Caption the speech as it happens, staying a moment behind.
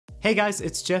Hey guys,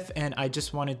 it's Jeff and I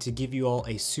just wanted to give you all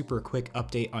a super quick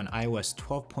update on iOS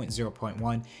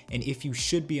 12.0.1 and if you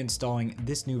should be installing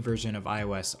this new version of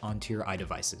iOS onto your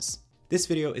iDevices. This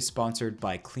video is sponsored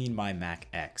by Clean My Mac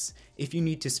X. If you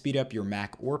need to speed up your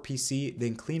Mac or PC,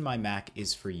 then Clean My Mac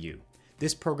is for you.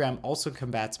 This program also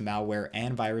combats malware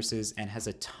and viruses and has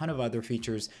a ton of other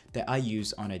features that I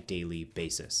use on a daily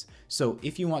basis. So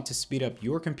if you want to speed up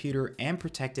your computer and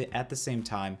protect it at the same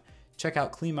time, check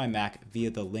out Clean My Mac via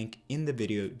the link in the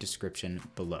video description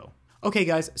below. Okay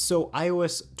guys, so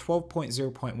iOS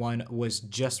 12.0.1 was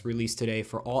just released today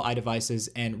for all iDevices,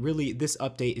 and really this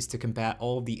update is to combat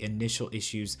all of the initial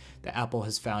issues that Apple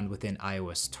has found within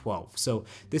iOS 12. So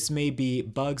this may be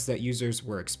bugs that users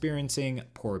were experiencing,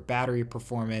 poor battery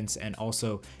performance, and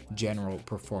also general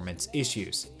performance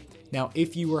issues. Now,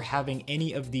 if you were having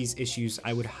any of these issues,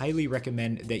 I would highly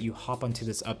recommend that you hop onto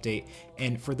this update.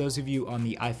 And for those of you on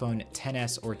the iPhone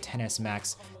XS or XS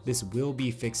Max, this will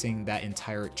be fixing that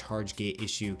entire charge gate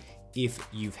issue if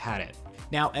you've had it.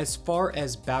 Now, as far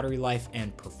as battery life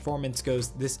and performance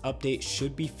goes, this update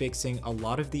should be fixing a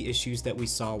lot of the issues that we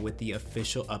saw with the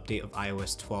official update of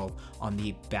iOS 12 on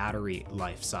the battery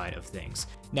life side of things.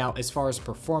 Now, as far as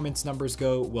performance numbers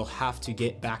go, we'll have to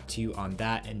get back to you on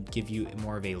that and give you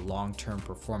more of a long-term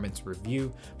performance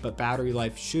review, but battery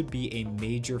life should be a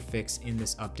major fix in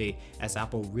this update, as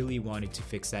Apple really wanted to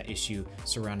fix that issue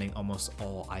surrounding almost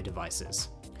all iDevices.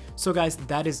 So guys,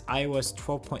 that is iOS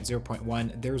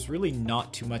 12.0.1. There's really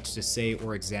not too much to say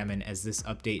or examine, as this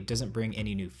update doesn't bring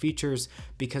any new features,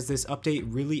 because this update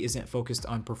really isn't focused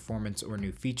on performance or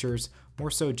new features,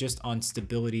 more so just on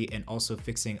stability and also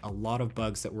fixing a lot of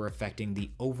bugs that were affecting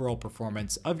the overall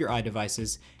performance of your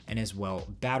iDevices and as well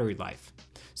battery life.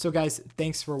 So guys,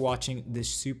 thanks for watching this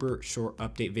super short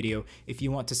update video. If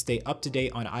you want to stay up to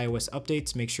date on iOS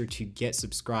updates, make sure to get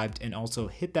subscribed and also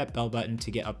hit that bell button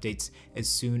to get updates as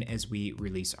soon as we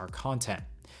release our content.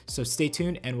 So stay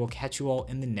tuned and we'll catch you all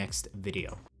in the next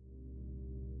video.